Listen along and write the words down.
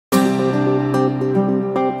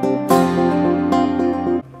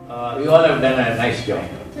all have done a nice job.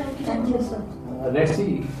 Thank you, sir. Let's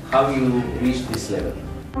see how you reached this level.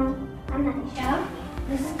 I'm Naisha.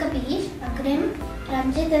 This is Kapish, Agrim,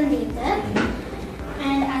 Ranjith and Devdath.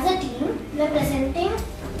 And as a team, we are presenting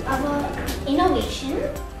our innovation.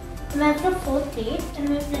 We are from 4th grade and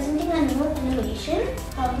we are presenting a new innovation,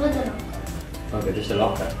 Hogger the Locker. Okay, this is a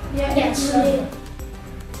locker. Yes.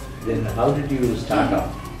 Then how did you start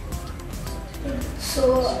off?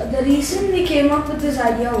 So the reason we came up with this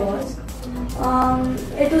idea was,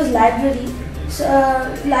 it was library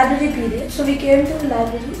period. So we came to the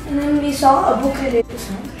library and then we saw a book related to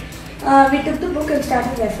science. We took the book and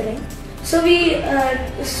started referring. So we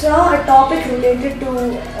saw a topic related to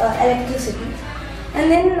electricity,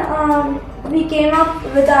 and then we came up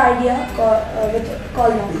with the idea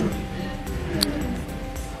called locker.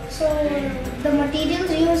 So the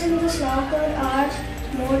materials used in this locker are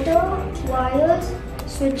motor, wires,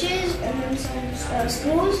 switches, and then some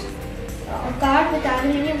screws, a card with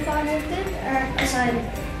aluminium foil with it, and a siren.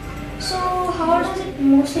 So how does it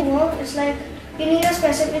mostly work? It's like you need a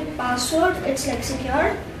specific password. It's like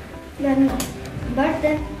secure. But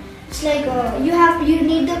then it's like you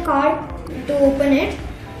need the card to open it.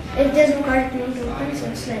 If there's no card, it won't open. So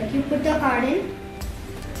it's like you put the card in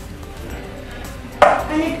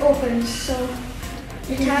and it opens. So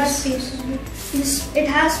it has space. It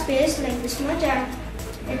has space like this much, and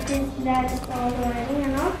that is all the wiring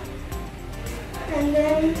and all. And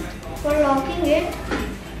then for locking it,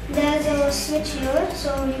 there's a switch here.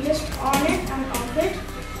 So you just on it and off it.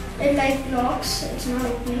 It like locks. It's not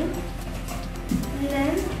opening. And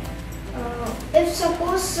then if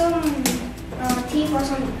suppose some thief or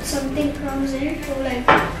something comes in, so like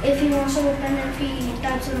if he wants to open and if he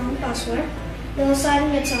types the wrong password, the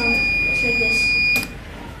siren gets on. It's like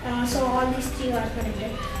this. So all these three are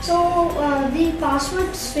connected. So the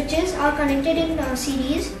password switches are connected in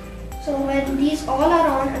series. So when these all are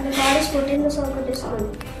on and the card is put in, the circuit is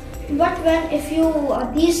on. But if you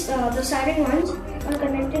the siren ones are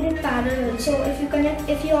connected in parallel. So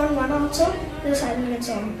if you on one also, the siren gets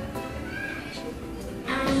on.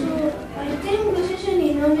 So I think this is an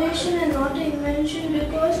innovation and not an invention,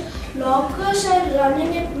 because lockers are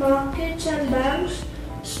running at markets and banks.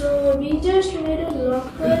 So we just made a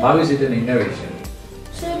locker. How is it an innovation?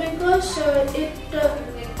 So because it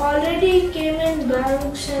already came in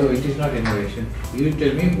banks. So it is not innovation. You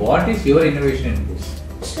tell me, what is your innovation in this?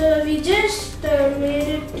 So we just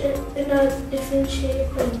made it in a different shape.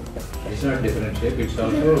 It's not different shape, it's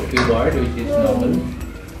also a keyboard which is normal.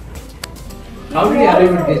 How did you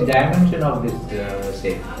arrive at this dimension of this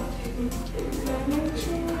shape?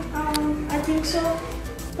 Dimension, I think so.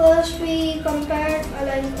 First we compared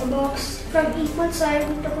like a box from equal side.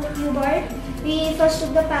 We took a cuboid. We first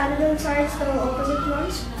took the parallel sides, the opposite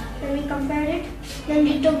ones. Then we compared it. Then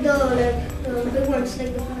we took the big ones,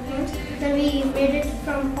 like the front ones. Then we made it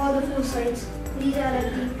from all the four sides. These are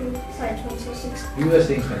like the two sides, 1, so 6. You were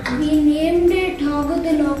saying something. We named it Hogger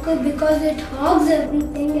the Locker because it hogs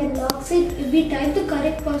everything and locks it. If we type the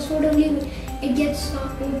correct password only, it gets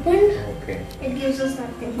opened. Okay. It gives us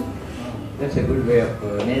that thing. That's a good way of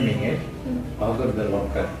naming it. Hogger the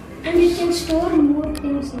Locker. And it can store more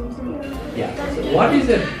things inside. Yeah. So what is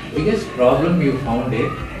the biggest problem you found in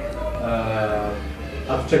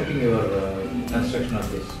obstructing your construction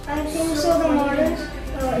of this? I think so. The models,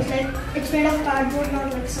 it's made of cardboard,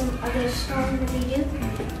 not like some other strong material.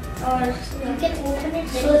 Or you can open it.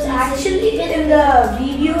 So it's actually in the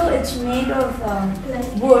video. It's made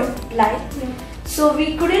of wood, ply. So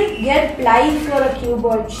we couldn't get ply for a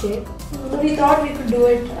cuboid shape. So we thought we could do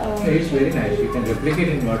it. It's very nice. You can replicate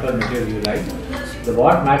in whatever material you like.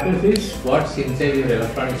 What matters is what's inside your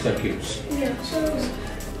electronic circuits. Yeah. So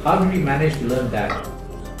how did you manage to learn that?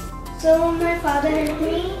 So my father helped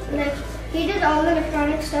me. Like he did all the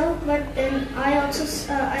electronic stuff, but then I also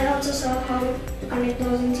saw how to connect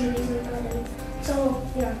those in series and parallel. So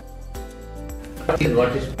yeah.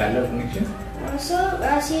 What is parallel connection?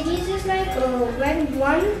 Series is like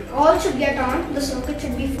when all should get on, the circuit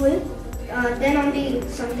should be full. Then only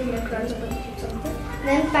something like runs over something.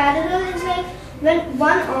 Then parallel is like when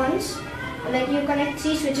one ons, like you connect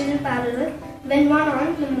 3 switches in parallel. When one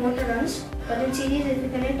on, the motor runs. But in series, if you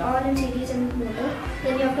connect all in series and motor,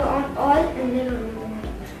 then you have to on all and then on the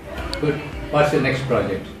motor. Good. What's your next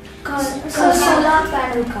project? Solar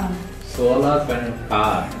panel car. Solar panel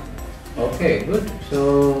car. Okay, good.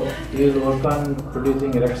 So you will work on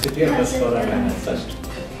producing electricity out of solar panels first.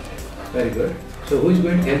 Very good. So who is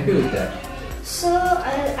going to help you with that? So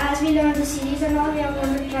as we learn the series and all, we are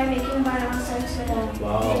going to try making by ourselves.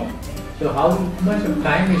 Wow. So how much of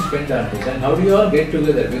time you spend on this, and how do you all get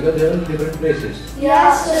together? Because they are in different places.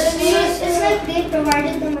 Yeah, so it's like they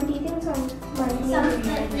provided the materials on Some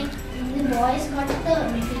like the boys got the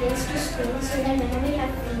materials to school so that whenever we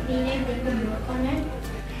have free period they could work on it.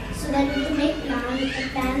 So that we could make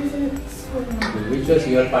plans in school. Which was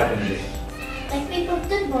your part in this? Like we put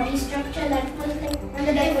the body structure that was like And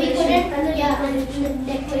the like we decoration. couldn't and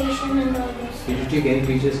the decoration and all this. Did you take any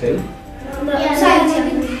teacher's help? Yeah,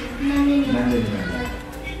 science. Nandini.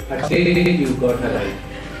 Nandini. At stage you got her right.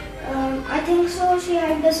 I think so. She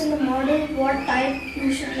helped us in the model, what type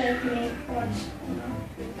you should like make, what's.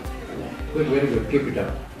 Good, very good. Keep it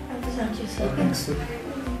up. Thank you. Okay.